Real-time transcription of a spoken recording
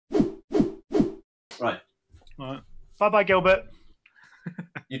Right. All right. Bye-bye, Gilbert.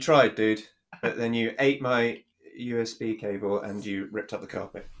 You tried, dude, but then you ate my USB cable and you ripped up the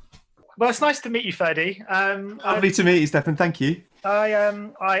carpet. Well, it's nice to meet you, Ferdy. Lovely to meet you, Stefan. Thank you.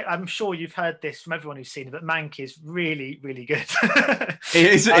 I'm sure you've heard this from everyone who's seen it, but Mank is really, really good.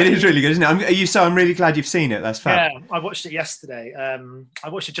 It is really good, isn't it? I'm really glad you've seen it. That's fab. Yeah, I watched it yesterday. I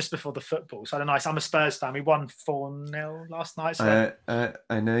watched it just before the football, so I had a nice. I'm a Spurs fan. We won 4-0 last night. So.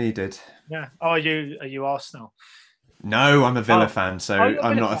 I know you did. Yeah. Oh, are you Arsenal? No, I'm a Villa fan, so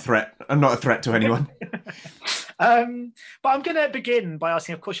I'm not a threat. I'm not a threat to anyone. But I'm going to begin by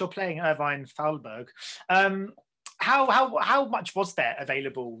asking. Of course, you're playing Irvine Thalberg. How much was there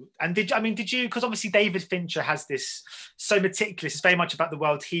available? And did you? Because obviously David Fincher has this so meticulous. It's very much about the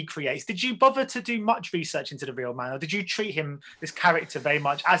world he creates. Did you bother to do much research into the real man, or did you treat him, this character, very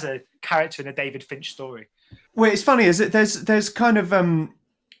much as a character in a David Finch story? Well, it's funny, is that there's kind of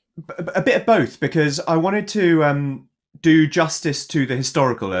a bit of both, because I wanted to do justice to the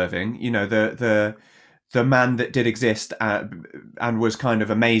historical Irving. You know, the man that did exist and was kind of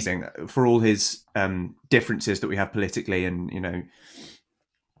amazing for all his differences that we have politically and, you know,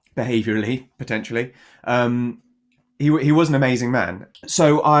 behaviourally, potentially. He was an amazing man.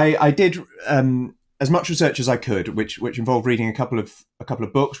 So I did as much research as I could, which involved reading a couple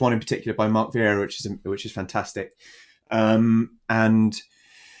of books, one in particular by Mark Vieira, which is fantastic, and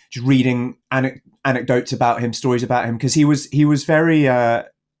just reading anecdotes about him, stories about him, because he was very.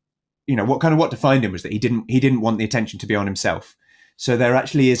 You know, what defined him was that he didn't want the attention to be on himself. So there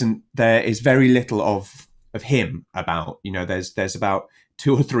is very little of him about. You know, there's about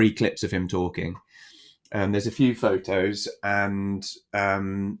 2 or 3 clips of him talking. There's a few photos, and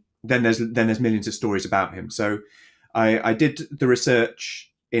then there's millions of stories about him. So I did the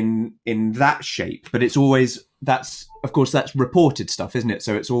research in that shape, but that's reported stuff, isn't it?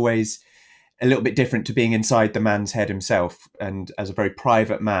 So it's always a little bit different to being inside the man's head himself, and as a very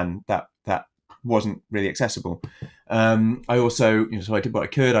private man, that wasn't really accessible. I also, so I did what I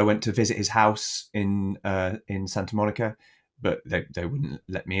could. I went to visit his house in Santa Monica, but they wouldn't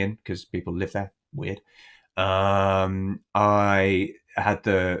let me in because people live there. Weird. I had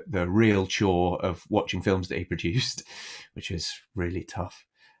the real chore of watching films that he produced, which is really tough.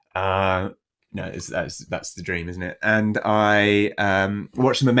 No, that's the dream, isn't it? And I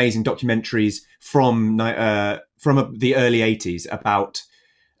watched some amazing documentaries from the early 80s about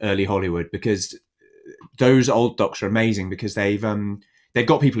early Hollywood, because those old docs are amazing, because they've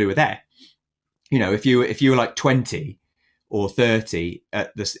got people who were there. You know, if you were like 20 or 30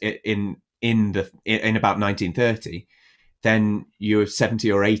 at this in about 1930, then you were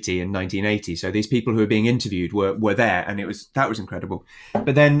 70 or 80 in 1980. So these people who were being interviewed were there, and that was incredible.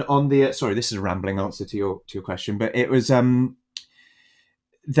 But then on the sorry, this is a rambling answer to your question, but it was then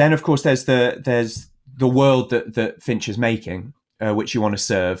of course there's the world that Fincher's making, which you want to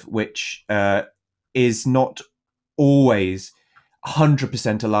serve, which is not always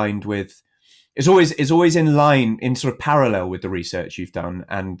 100% aligned with. It's always in line, in sort of parallel with the research you've done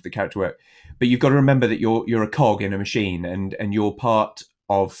and the character work. But you've got to remember that you're a cog in a machine, and you're part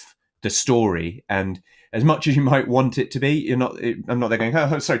of the story. And as much as you might want it to be, you're not. I'm not there going,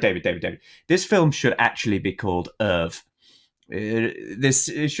 oh, sorry, David. This film should actually be called Irv.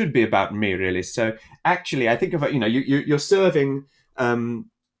 It should be about me, really. So actually, I think about, you're serving the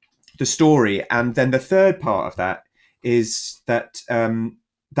story, and then the third part of that is that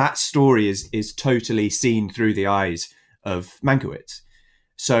that story is totally seen through the eyes of Mankiewicz.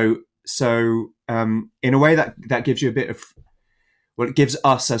 So in a way that gives you a bit of, well, it gives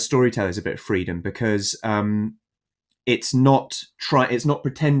us as storytellers a bit of freedom, because it's not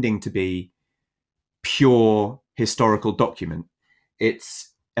pretending to be pure historical document.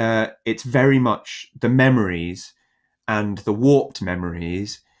 It's very much the memories, and the warped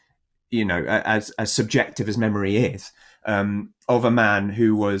memories, as subjective as memory is, of a man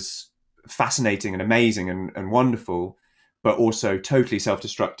who was fascinating and amazing and wonderful, but also totally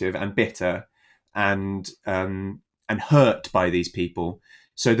self-destructive and bitter and hurt by these people.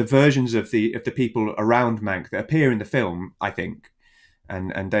 So the versions of the people around Mank that appear in the film, I think,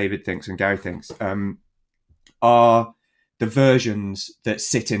 and David thinks and Gary thinks, are the versions that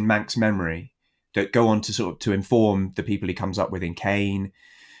sit in Mank's memory, that go on to inform the people he comes up with in Kane.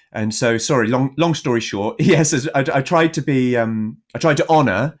 And so, sorry, long story short, yes, I tried to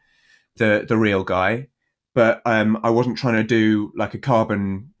honour the real guy, but I wasn't trying to do like a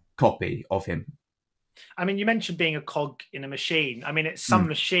carbon copy of him. I mean, you mentioned being a cog in a machine. I mean, it's some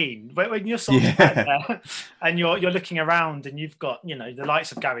machine. When you're sort of out there and you're looking around and you've got, you know, the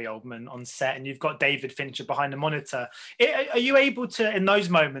likes of Gary Oldman on set and you've got David Fincher behind the monitor, are you able to, in those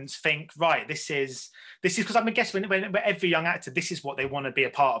moments, think, right, this is because I'm guessing when every young actor, this is what they want to be a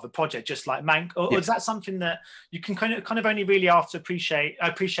part of a project, just like Mank, or is that something that you can kind of only really appreciate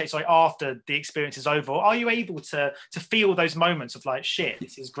after the experience is over? Or are you able to feel those moments of like, shit,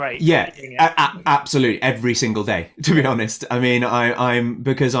 this is great? Yeah, absolutely, every single day, to be honest. I mean, I'm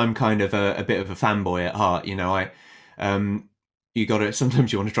because I'm kind of a bit of a fanboy at heart, you know. You got to,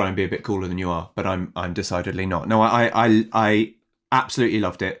 sometimes you want to try and be a bit cooler than you are, but I'm decidedly not. No, I absolutely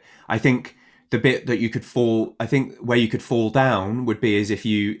loved it. I think the bit that you could fall, I think where you could fall down would be as if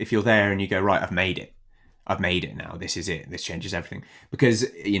you're there and you go, right, I've made it now. This is it. This changes everything. Because,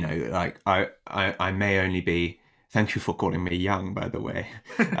 you know, like I may only be, thank you for calling me young, by the way.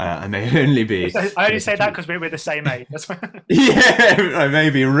 I may only be. I only say that because we're the same age. Yeah, I may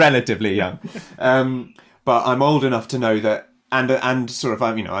be relatively young, but I'm old enough to know that, and sort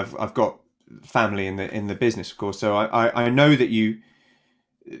of, you know, I've got family in the business, of course. So I know that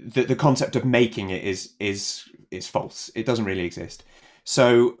the concept of making it is false. It doesn't really exist.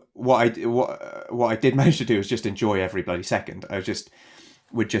 So what I did manage to do is just enjoy every bloody second.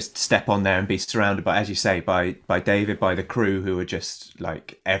 Would just step on there and be surrounded by, as you say, by David, by the crew, who are just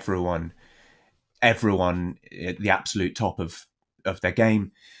like everyone at the absolute top of their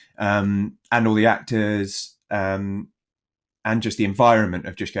game, and all the actors, and just the environment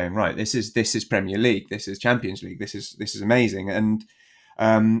of just going, right, this is Premier League, this is Champions League, this is amazing. And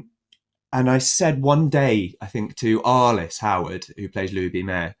I said one day, I think, to Arliss Howard, who plays Louis B.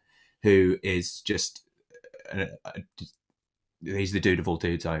 Mayer, who is just he's the dude of all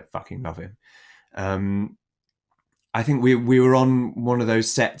dudes. I fucking love him. I think we were on one of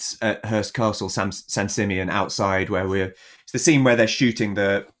those sets at Hurst Castle, San Simeon, outside, where it's the scene where they're shooting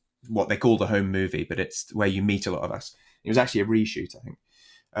what they call the home movie, but it's where you meet a lot of us. It was actually a reshoot, I think.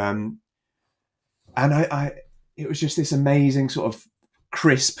 And it was just this amazing sort of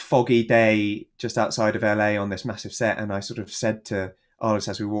crisp, foggy day just outside of LA on this massive set. And I sort of said to Arliss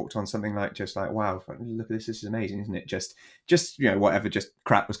as we walked on something like, wow, look at this is amazing, isn't it? Just you know, whatever, just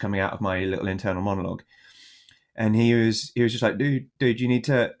crap was coming out of my little internal monologue. And he was just like, dude, you need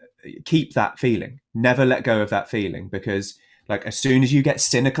to keep that feeling, never let go of that feeling, because like as soon as you get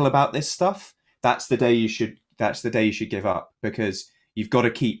cynical about this stuff, that's the day you should give up, because you've got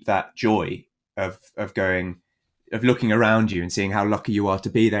to keep that joy of looking around you and seeing how lucky you are to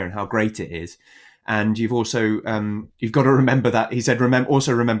be there and how great it is. And you've also you've got to remember that, he said,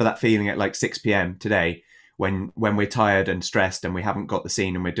 remember that feeling at like 6 p.m. today when we're tired and stressed and we haven't got the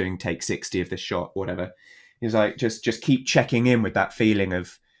scene and we're doing take 60 of this shot, whatever. He's like, just keep checking in with that feeling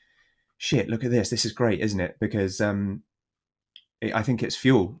of, shit, look at this is great, isn't it? Because I think it's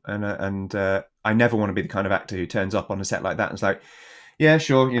fuel, and I never want to be the kind of actor who turns up on a set like that and is like, yeah,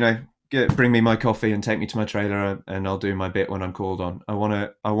 sure, you know, bring me my coffee and take me to my trailer and I'll do my bit when I'm called on. I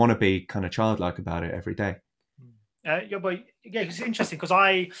want to be kind of childlike about it every day. Yeah, it's interesting because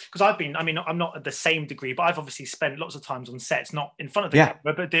I've been, I mean, I'm not at the same degree, but I've obviously spent lots of times on sets, not in front of the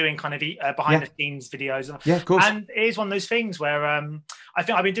camera, but doing kind of behind the scenes videos. Yeah, of course. And it is one of those things where I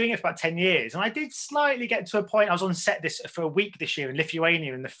think I've been doing it for about 10 years, and I did slightly get to a point. I was on set for a week this year in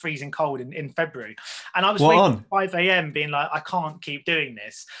Lithuania in the freezing cold in February, and I was waiting at 5 a.m. being like, I can't keep doing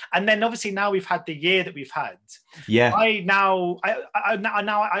this. And then obviously now we've had the year that we've had. Yeah. I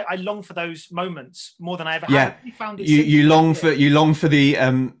long for those moments more than I ever had. You long for the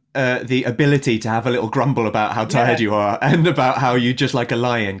ability to have a little grumble about how tired you are and about how you just like a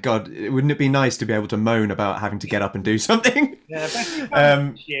lion. God, wouldn't it be nice to be able to moan about having to get up and do something? Yeah,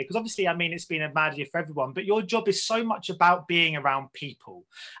 because obviously, I mean, it's been a mad year for everyone, but your job is so much about being around people,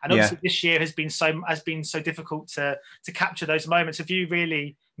 and obviously this year has been so difficult to capture those moments. Have you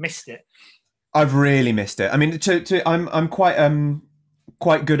really missed it? I've really missed it. I mean, I'm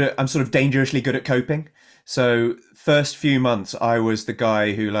quite good at, I'm sort of dangerously good at coping. So first few months, I was the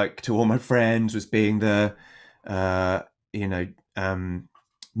guy who, like, to all my friends was being the,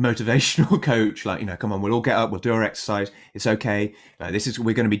 motivational coach. Like, you know, come on, we'll all get up, we'll do our exercise. It's okay. Like,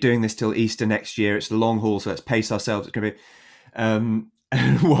 we're going to be doing this till Easter next year. It's the long haul, so let's pace ourselves. It's going to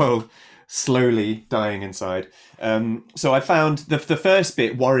be, while slowly dying inside. So I found the first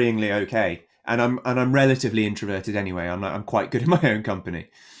bit worryingly okay. And I'm relatively introverted anyway. I'm quite good in my own company.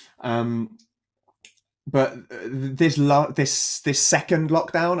 But this second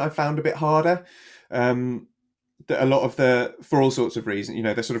lockdown I found a bit harder. A lot of for all sorts of reasons, you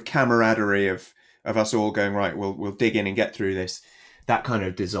know, the sort of camaraderie of us all going, right, we'll dig in and get through this. That kind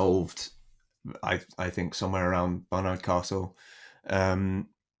of dissolved I think somewhere around Barnard Castle, and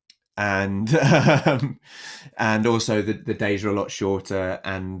and also the days are a lot shorter,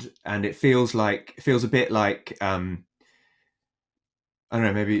 and it feels a bit like I don't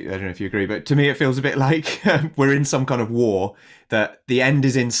know, maybe, I don't know if you agree, but to me it feels a bit like we're in some kind of war, that the end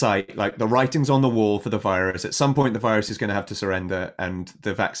is in sight, like the writing's on the wall for the virus. At some point the virus is going to have to surrender and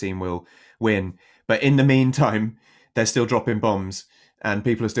the vaccine will win. But in the meantime, they're still dropping bombs and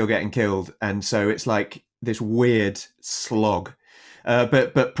people are still getting killed. And so it's like this weird slog.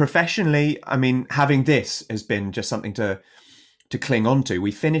 But professionally, I mean, having this has been just something to cling on to.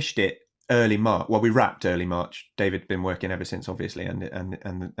 We finished it early March. Well, we wrapped early March. David's been working ever since, obviously, and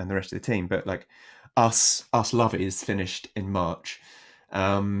the rest of the team. But like us lovies finished in March,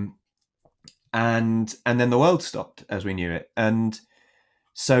 and then the world stopped as we knew it, and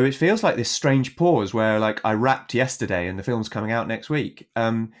so it feels like this strange pause where like I wrapped yesterday and the film's coming out next week.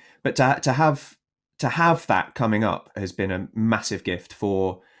 But to have that coming up has been a massive gift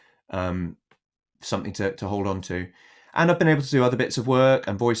for something to hold on to. And I've been able to do other bits of work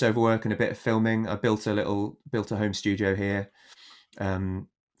and voiceover work and a bit of filming. I built a home studio here for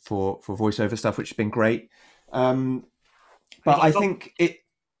voiceover stuff, which has been great. But I think it,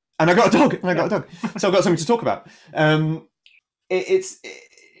 and I got a dog, so I've got something to talk about.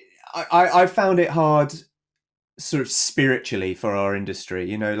 I found it hard, sort of spiritually, for our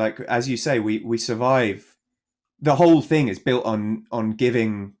industry. You know, like as you say, we survive. The whole thing is built on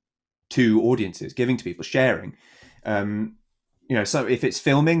giving to audiences, giving to people, sharing. You know, so if it's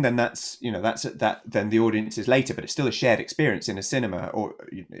filming, then that's then the audience is later, but it's still a shared experience in a cinema, or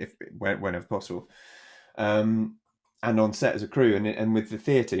if whenever possible, and on set as a crew, and with the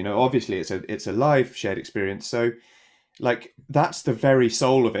theatre, you know, obviously it's a live shared experience. So like that's the very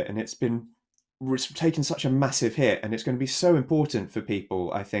soul of it, and it's taken such a massive hit, and it's going to be so important for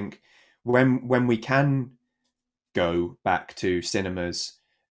people, I think, when we can go back to cinemas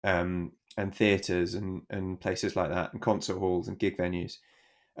and theatres and places like that, and concert halls and gig venues.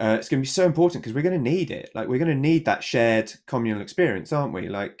 It's going to be so important because we're going to need it. Like we're going to need that shared communal experience, aren't we?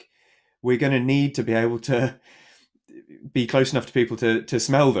 Like we're going to need to be able to be close enough to people to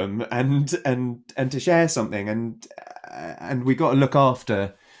smell them and to share something, and we got to look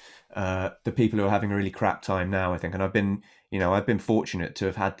after the people who are having a really crap time now, I think. And I've been fortunate to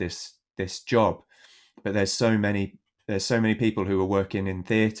have had this job, but there's so many people who are working in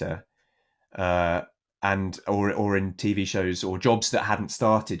theatre and or in TV shows, or jobs that hadn't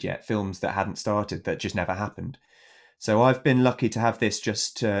started yet, films that hadn't started, that just never happened. So I've been lucky to have this,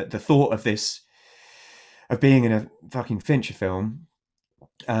 just the thought of this, of being in a fucking Fincher film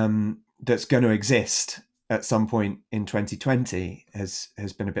that's going to exist at some point in 2020 has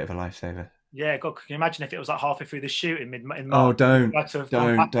been a bit of a lifesaver. Yeah, God, can you imagine if it was like halfway through the shoot in March? Oh, don't,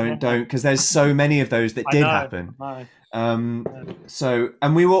 because there's so many of those that did happen. So,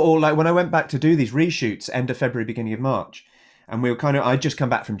 and we were all like, when I went back to do these reshoots end of February, beginning of March, and we were I'd just come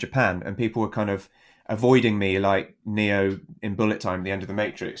back from Japan, and people were kind of avoiding me like Neo in Bullet Time, the end of the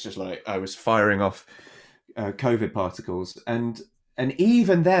Matrix, just like I was firing off COVID particles, and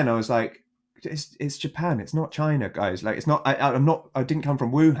even then I was like, it's Japan, it's not China, guys. Like it's not. I didn't come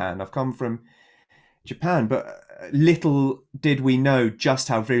from Wuhan. I've come from Japan. But little did we know just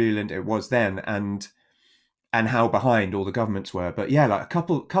how virulent it was then, and how behind all the governments were. But yeah, like a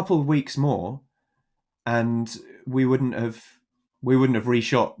couple of weeks more, and we wouldn't have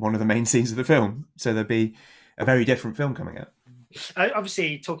reshot one of the main scenes of the film. So there'd be a very different film coming out.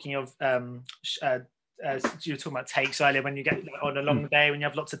 Obviously, talking of you were talking about takes earlier, when you get on a long day, when you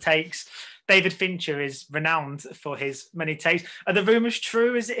have lots of takes. David Fincher is renowned for his many takes. Are the rumours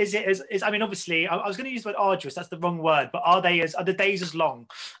true? Is I mean, obviously, I was going to use the word arduous. That's the wrong word. But are the days as long?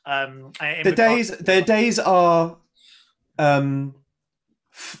 The days are the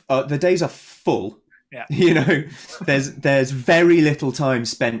days are full. Yeah. You know, there's very little time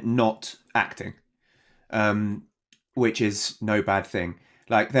spent not acting, which is no bad thing.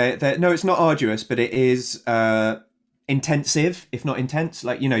 Like no, it's not arduous, but it is intensive, if not intense.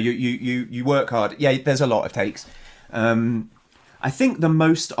 Like, you know, you work hard. Yeah, there's a lot of takes. I think the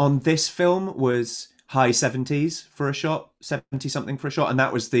most on this film was high 70s for a shot, 70 something for a shot, and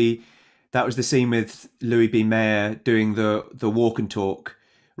that was the scene with Louis B. Mayer doing the walk and talk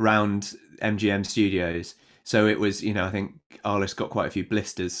round MGM Studios. So it was, you know, I think Arliss got quite a few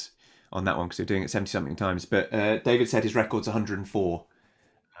blisters on that one because they're doing it 70 something times. But David said his record's 104.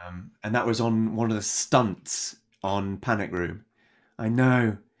 And that was on one of the stunts on Panic Room. I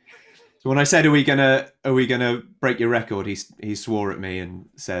know. So when I said, "Are we gonna break your record?" he swore at me and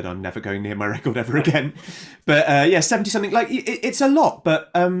said, "I'm never going near my record ever again." But yeah, 70 something. Like it's a lot,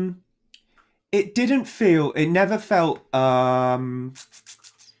 but it didn't feel, it never felt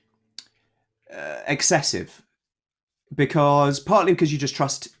excessive, because partly because you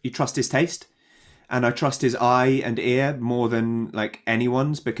trust his taste, and I trust his eye and ear more than like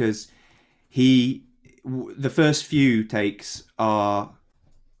anyone's, because the first few takes are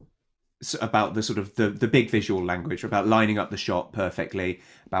about the sort of the big visual language, about lining up the shot perfectly,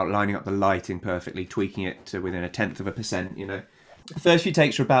 about lining up the lighting perfectly, tweaking it to within 1/10%, you know. The first few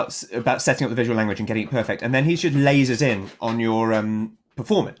takes are about setting up the visual language and getting it perfect, and then he just lasers in on your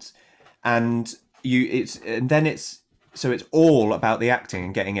performance, and so it's all about the acting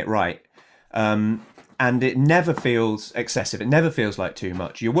and getting it right, and it never feels excessive. It never feels like too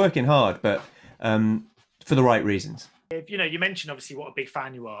much. You're working hard, but for the right reasons. You know, you mentioned obviously what a big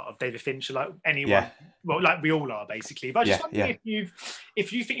fan you are of David Fincher, like anyone, well, like we all are basically. But I just wonder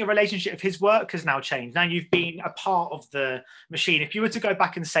if you think your relationship with his work has now changed. Now you've been a part of the machine. If you were to go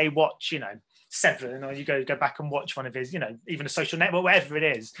back and say watch, you know, Seven, or you go back and watch one of his, you know, even a Social Network, whatever it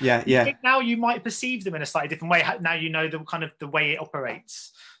is. Yeah. I think now you might perceive them in a slightly different way. Now you know the kind of the way it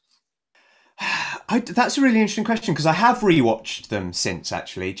operates. That's a really interesting question, because I have rewatched them since,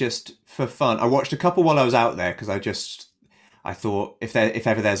 actually, just for fun. I watched a couple while I was out there, because I thought if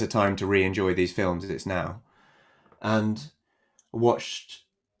ever there's a time to re-enjoy these films, it's now. And what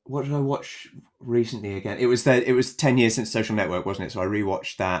did I watch recently again? It was 10 years since Social Network, wasn't it? So I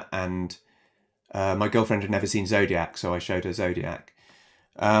rewatched that, and my girlfriend had never seen Zodiac, so I showed her Zodiac.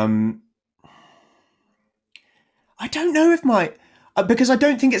 I don't know if because I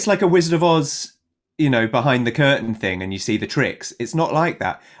don't think it's like a Wizard of Oz, you know, behind the curtain thing and you see the tricks. It's not like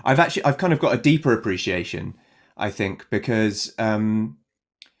that. I've kind of got a deeper appreciation, I think, because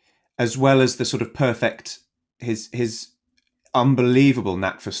as well as the sort of perfect, his unbelievable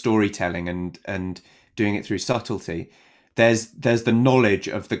knack for storytelling and doing it through subtlety, there's the knowledge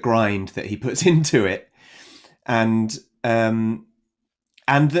of the grind that he puts into it, and the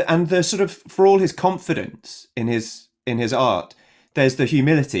sort of, for all his confidence in his art, there's the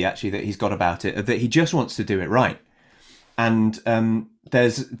humility actually that he's got about it, that he just wants to do it right. And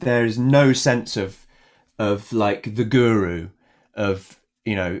there's no sense of like the guru of,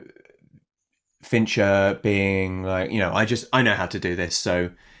 you know, Fincher being like, you know, I know how to do this, so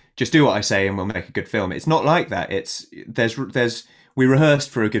just do what I say and we'll make a good film. It's not like that. We rehearsed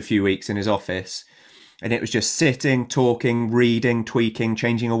for a good few weeks in his office, and it was just sitting, talking, reading, tweaking,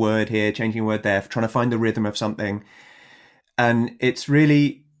 changing a word here, changing a word there, trying to find the rhythm of something. And it's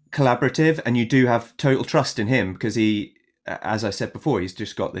really collaborative, and you do have total trust in him, because he, as I said before, he's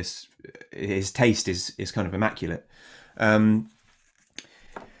just got this, his taste is kind of immaculate. But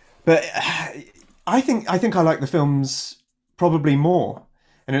I think I like the films probably more.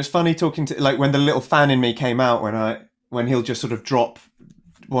 And it was funny talking to, like, when the little fan in me came out, when he'll just sort of drop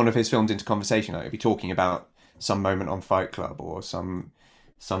one of his films into conversation, like he'll be talking about some moment on Fight Club or some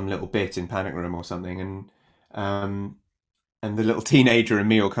little bit in Panic Room or something, and the little teenager in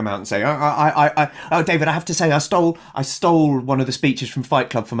me will come out and say, "Oh, David, I have to say, I stole one of the speeches from Fight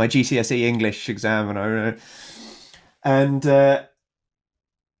Club for my GCSE English exam," and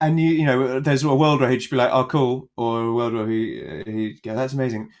you know, there's a world where he'd just be like, "Oh, cool," or a world where he go, "That's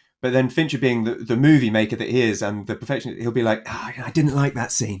amazing." But then Fincher, being the movie maker that he is and the perfectionist, he'll be like, "I didn't like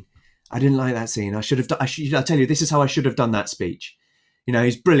that scene. I didn't like that scene. I tell you, this is how I should have done that speech." You know,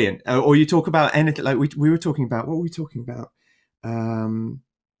 he's brilliant. Or you talk about anything, like we were talking about. What were we talking about?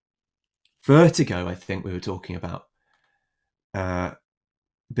 Vertigo, I think we were talking about,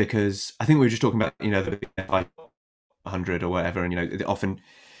 because I think we were just talking about, you know, the 500 or whatever, and, you know, it often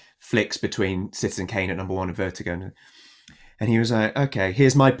flicks between Citizen Kane at number one and Vertigo, and he was like, "Okay,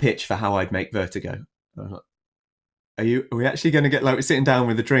 here's my pitch for how I'd make Vertigo." I was like, are we actually going to get, like, we're sitting down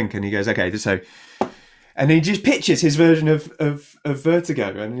with a drink, and he goes, "Okay, so," and he just pitches his version of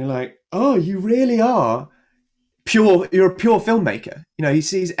Vertigo, and you're like, "Oh, you really are you're a pure filmmaker." You know, he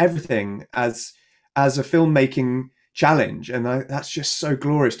sees everything as a filmmaking challenge, and that's just so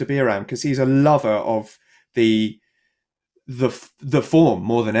glorious to be around, because he's a lover of the form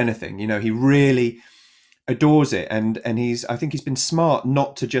more than anything. You know, he really adores it, and I think he's been smart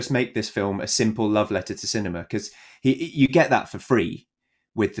not to just make this film a simple love letter to cinema, because you get that for free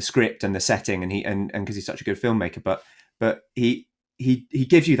with the script and the setting, and because he's such a good filmmaker, but he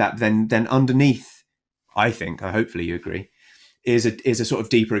gives you that, then underneath, I think, hopefully you agree, is a sort of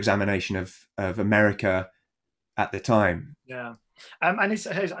deeper examination of America at the time. Yeah. And it's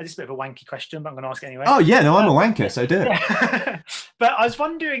a bit of a wanky question, but I'm going to ask it anyway. Oh yeah, no, I'm a wanker, so do it. Yeah. But I was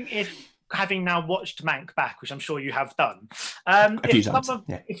wondering if, having now watched Mank back, which I'm sure you have done,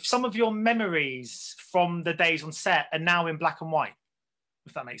 if some of your memories from the days on set are now in black and white.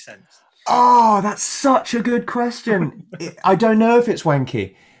 if that makes sense. Oh, that's such a good question. I don't know if it's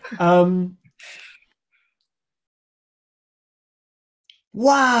wanky.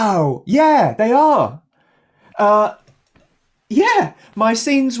 Wow. Yeah, they are. Uh, yeah, my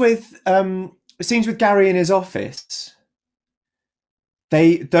scenes with Gary in his office.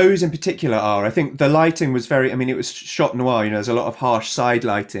 Those in particular are. I think the lighting was very. I mean, it was shot noir. There's a lot of harsh side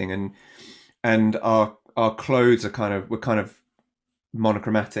lighting, and our clothes were kind of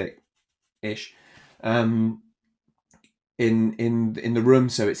monochromatic ish. In the room,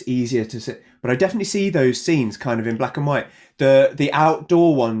 so it's easier to sit. But I definitely see those scenes kind of in black and white. The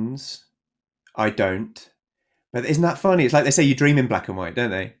outdoor ones, I don't. But isn't that funny? It's like they say you dream in black and white,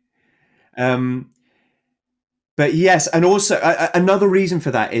 don't they? But yes, and also another reason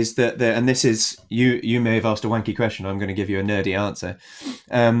for that is that and this is you may have asked a wanky question. I'm going to give you a nerdy answer.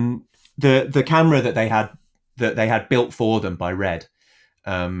 The camera that they had built for them by Red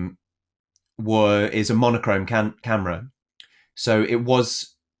is a monochrome camera. So it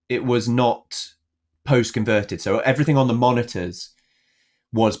was not post converted. So everything on the monitors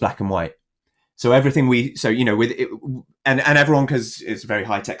was black and white. So everything with it, and everyone, because it's a very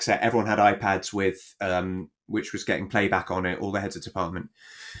high tech set, everyone had iPads with which was getting playback on it. All the heads of department.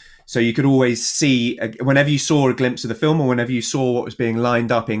 So you could always see whenever you saw a glimpse of the film or whenever you saw what was being lined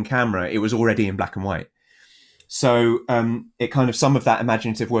up in camera, it was already in black and white. So it kind of, some of that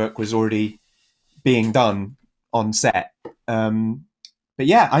imaginative work was already being done on set. But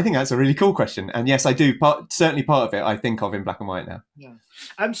yeah, I think that's a really cool question. And yes, I do. Certainly part of it I think of in black and white now. Yeah.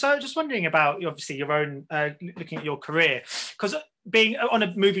 So just wondering about, obviously, your own, looking at your career, because being on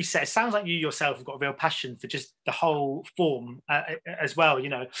a movie set, it sounds like you yourself have got a real passion for just the whole form as well.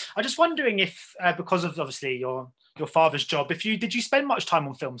 I'm just wondering if, because of obviously your father's job, did you spend much time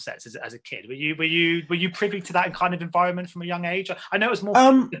on film sets as a kid? Were you privy to that kind of environment from a young age? I know it was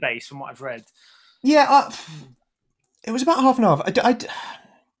more based from what I've read. Yeah, it was about half and half.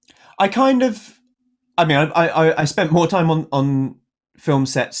 I spent more time on film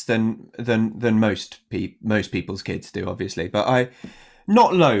sets than most people's kids do, obviously, but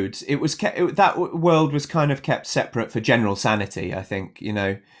not loads. It was that world was kind of kept separate for general sanity, I think.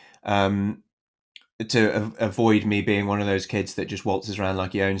 To avoid me being one of those kids that just waltzes around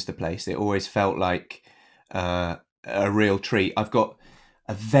like he owns the place. It always felt like a real treat. I've got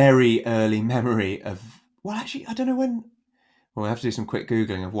a very early memory of, well, actually, I don't know when. Well, I have to do some quick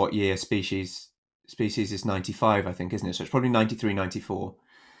Googling of what year Species is 95, I think, isn't it? So it's probably 93, 94.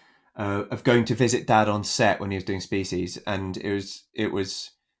 Of going to visit Dad on set when he was doing Species, and it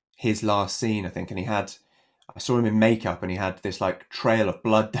was his last scene, I think, and I saw him in makeup, and he had this like trail of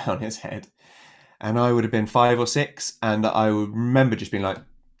blood down his head, and I would have been 5 or 6, and I would remember just being like,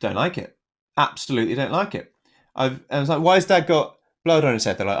 don't like it, absolutely don't like it. I was like, why has Dad got blood on his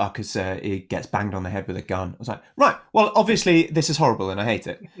head? They're like, oh, because he gets banged on the head with a gun. I was like, right, well, obviously this is horrible and I hate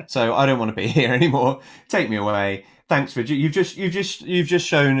it, so I don't want to be here anymore. Take me away. Thanks for you've just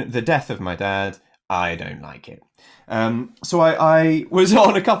shown the death of my dad. I don't like it. So I was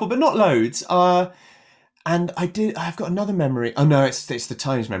on a couple, but not loads. And I've got another memory. Oh no, it's the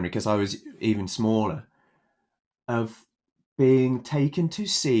tiniest memory, because I was even smaller, of being taken to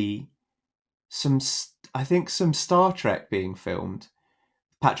see some Star Trek being filmed,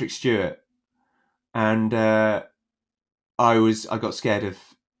 Patrick Stewart, and I got scared of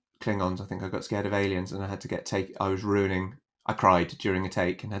Klingons. I think I got scared of aliens, and I had to I cried during a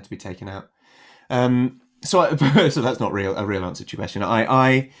take and had to be taken out. So that's not a real answer to your question.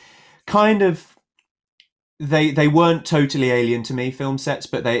 I kind of, they weren't totally alien to me, film sets,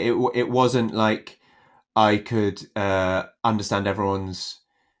 but it wasn't like I could understand everyone's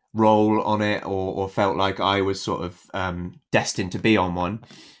role on it, or felt like I was sort of destined to be on one.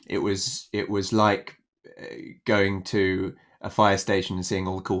 It was like going to a fire station and seeing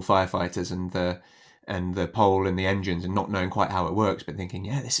all the cool firefighters and the pole and the engines, and not knowing quite how it works, but thinking,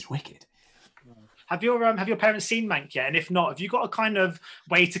 yeah, this is wicked. Have your parents seen Mank yet? And if not, have you got a kind of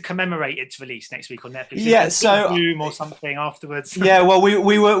way to commemorate its release next week on Netflix? Yeah, so Zoom or something afterwards. Yeah, well,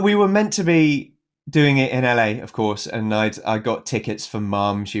 we were meant to be doing it in LA, of course, and I got tickets for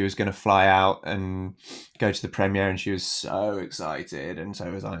Mum. She was going to fly out and go to the premiere, and she was so excited, and so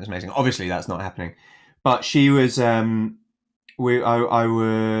it was amazing. Obviously, that's not happening, but she was. We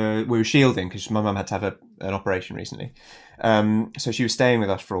were shielding because my mum had to have an operation recently, so she was staying with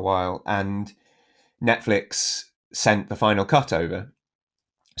us for a while, and Netflix sent the final cut over.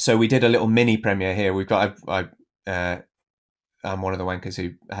 So we did a little mini premiere here. We've got I'm one of the wankers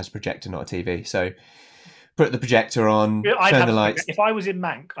who has a projector, not a TV. So put the projector on, turn the lights. If I was in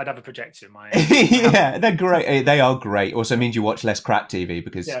Mank, I'd have a projector in my Yeah, they're great. They are great. Also means you watch less crap TV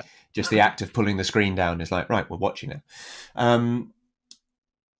because just the act of pulling the screen down is like, right, we're watching it.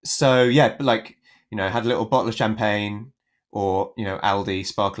 So yeah, like, you know, had a little bottle of champagne or, you know, Aldi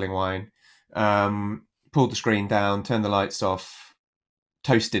sparkling wine, pulled the screen down, turned the lights off,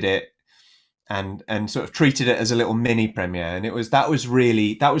 toasted it, and sort of treated it as a little mini premiere. And that was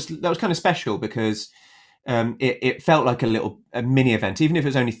kind of special because it felt like a mini event, even if it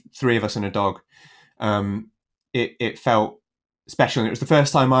was only 3 of us and a dog. It felt special, and it was the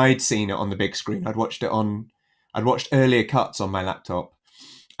first time I'd seen it on the big screen. I'd watched earlier cuts on my laptop,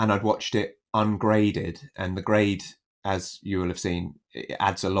 and I'd watched it ungraded, and the grade, as you will have seen, it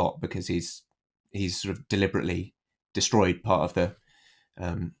adds a lot because he's sort of deliberately destroyed part of the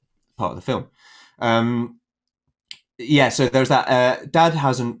film. So there's that. Dad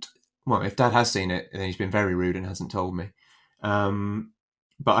hasn't. Well, if Dad has seen it, then he's been very rude and hasn't told me. But I'm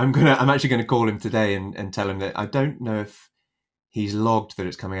actually gonna call him today and tell him that I don't know if he's logged that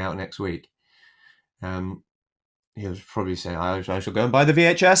it's coming out next week. He'll probably say I shall go and buy the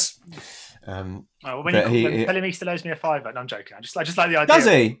VHS. When you tell him he still owes me a £5. No, I'm joking. I just like the idea. Does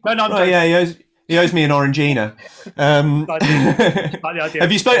he? No, I'm joking. Yeah, he owes me an Orangina. Like the idea.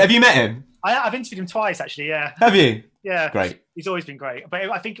 Have you met him? I've interviewed him twice, actually. Yeah. Have you? Yeah. Great. He's always been great. But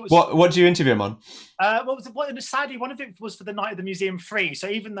I think it was. What did you interview him on? Sadly, one of it was for the night of the museum free. So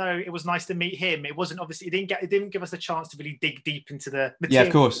even though it was nice to meet him, it wasn't obviously. It didn't give us the chance to really dig deep into the material. Yeah,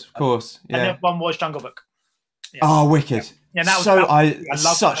 of course. Yeah. And then one was Jungle Book. Yeah. Oh, wicked! Yeah,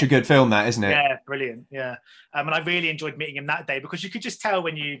 such a good film, that, isn't it? Yeah, brilliant. Yeah, and I really enjoyed meeting him that day because you could just tell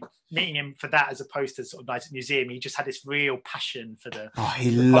when you meeting him for that as opposed to sort of night at the museum, he just had this real passion for the. Oh, he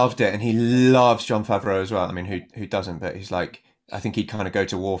loved it, and he loves Jon Favreau as well. I mean, who doesn't? But he's like, I think he'd kind of go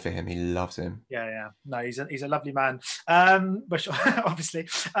to war for him. He loves him. Yeah. No, he's a lovely man. Obviously.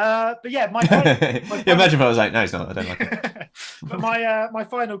 But yeah, imagine if I was like, no, he's not. I don't like him. But my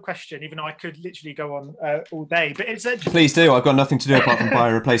final question, even though I could literally go on all day, but it's please do. I've got nothing to do apart from buy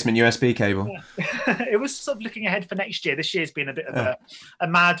a replacement USB cable. It was sort of looking ahead for next year. This year's been a bit of a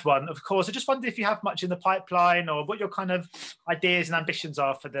mad one, of course. I just wondered if you have much in the pipeline or what your kind of ideas and ambitions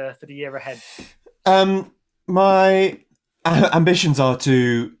are for the year ahead. My ambitions are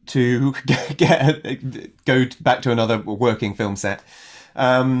to go back to another working film set,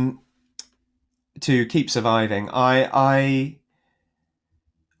 to keep surviving.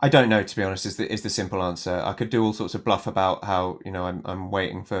 I don't know, to be honest, is the simple answer. I could do all sorts of bluff about how, you know, I'm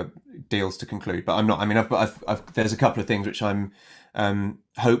waiting for deals to conclude, but I'm not. I mean, I've there's a couple of things which I'm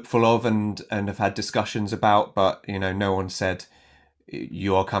hopeful of and have had discussions about, but, you know, no one said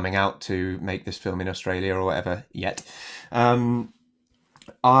you are coming out to make this film in Australia or whatever yet. I mean,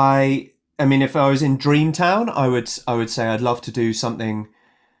 if I was in Dreamtown, I would say I'd love to do something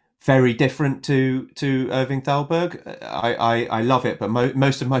very different to Irving Thalberg. I love it, but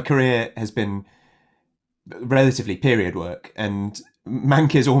most of my career has been relatively period work, and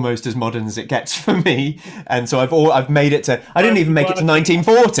Mank is almost as modern as it gets for me. And so I've made it to. I didn't even make it to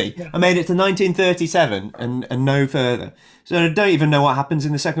 1940. I made it to 1937 and no further. So I don't even know what happens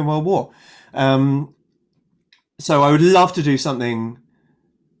in the Second World War. So I would love to do something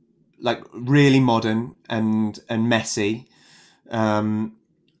like really modern and messy.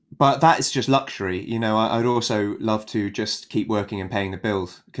 But that is just luxury, you know. I'd also love to just keep working and paying the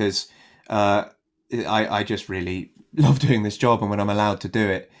bills because I just really love doing this job, and when I'm allowed to do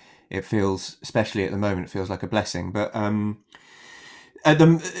it, it feels, especially at the moment, it feels like a blessing. But I'm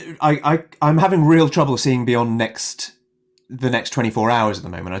having real trouble seeing beyond the next 24 hours at the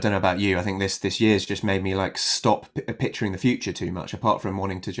moment. I don't know about you. I think this year's just made me like stop picturing the future too much, apart from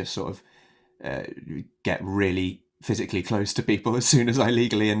wanting to just sort of get really physically close to people as soon as I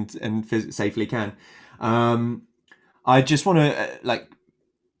legally and safely can. I just want to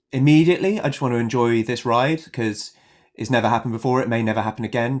immediately. I just want to enjoy this ride because it's never happened before. It may never happen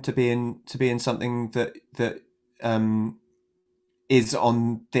again to be in something that is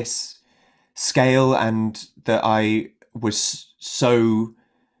on this scale and that I was so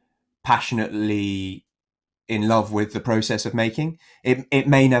passionately in love with the process of making. It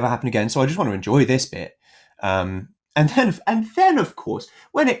may never happen again, so I just want to enjoy this bit. And then, of course,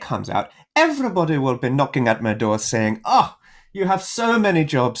 when it comes out, everybody will be knocking at my door saying, "Oh, you have so many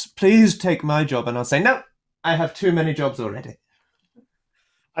jobs. Please take my job." And I'll say, "No, I have too many jobs already."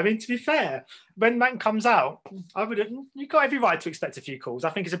 I mean, to be fair, when Mank comes out, you've got every right to expect a few calls. I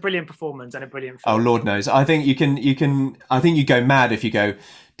think it's a brilliant performance and a brilliant film. Oh, Lord knows. I think you can. I think you go mad if you go,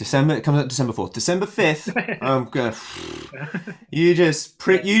 It comes out December 4th. December 5th, I'm gonna. You just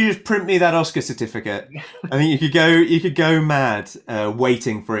print me that Oscar certificate. I think you could go mad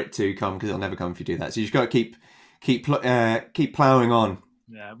waiting for it to come, because it'll never come if you do that. So you just got to keep plowing on.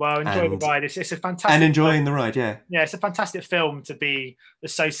 Yeah, well, enjoy the ride. It's a fantastic and enjoying the ride. Yeah, it's a fantastic film to be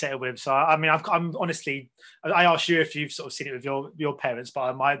associated with. So I mean, I'm honestly, I asked you if you've sort of seen it with your parents,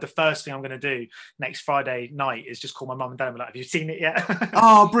 but the first thing I'm going to do next Friday night is just call my mum and dad and be like, "Have you seen it yet?"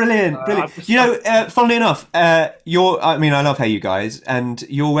 Oh, brilliant! You know, funnily enough, I love HeyUGuys, and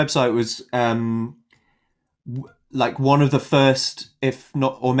your website was like one of the first, if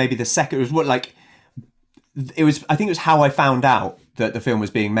not, or maybe the second. It was I think it was how I found out that the film was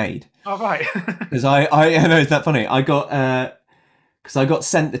being made. Oh, right. Because I know, isn't that funny? I got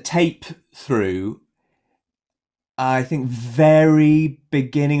sent the tape through, I think, very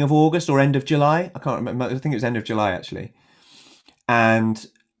beginning of August or end of July. I can't remember. I think it was end of July, actually. And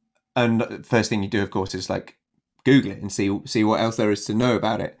first thing you do, of course, is like Google it and see what else there is to know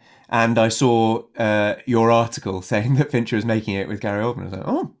about it. And I saw your article saying that Fincher was making it with Gary Oldman. I was like,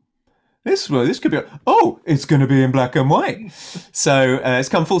 oh, this could be. Oh, it's going to be in black and white. So it's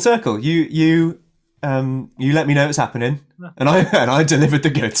come full circle. You let me know it's happening, and I delivered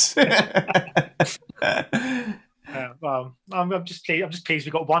the goods. Well, I'm just pleased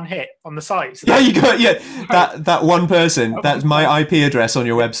we got one hit on the site. So that one person. That's my IP address on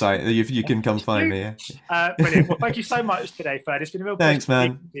your website. You can come find me. Yeah. Brilliant. Well, thank you so much today, Ferd. It's been a real pleasure. Thanks,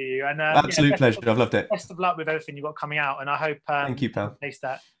 man. To you. And, absolute pleasure. I've loved it. Best of luck with everything you've got coming out, and I hope thank you, pal.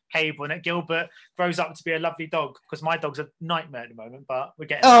 That Cable and that Gilbert grows up to be a lovely dog, because my dog's a nightmare at the moment, but we're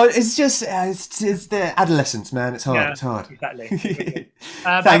getting. Oh, it's just it's the adolescence, man. It's hard. Yeah, it's hard. Exactly.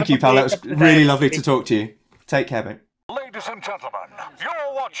 Thank you, pal. That was really lovely to talk to you. Take care, mate. Ladies and gentlemen,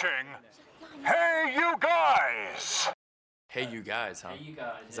 you're watching Hey You Guys. Hey You Guys, huh? Hey You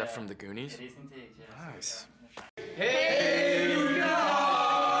Guys. Is that from the Goonies? It is indeed, yeah. Nice. Hey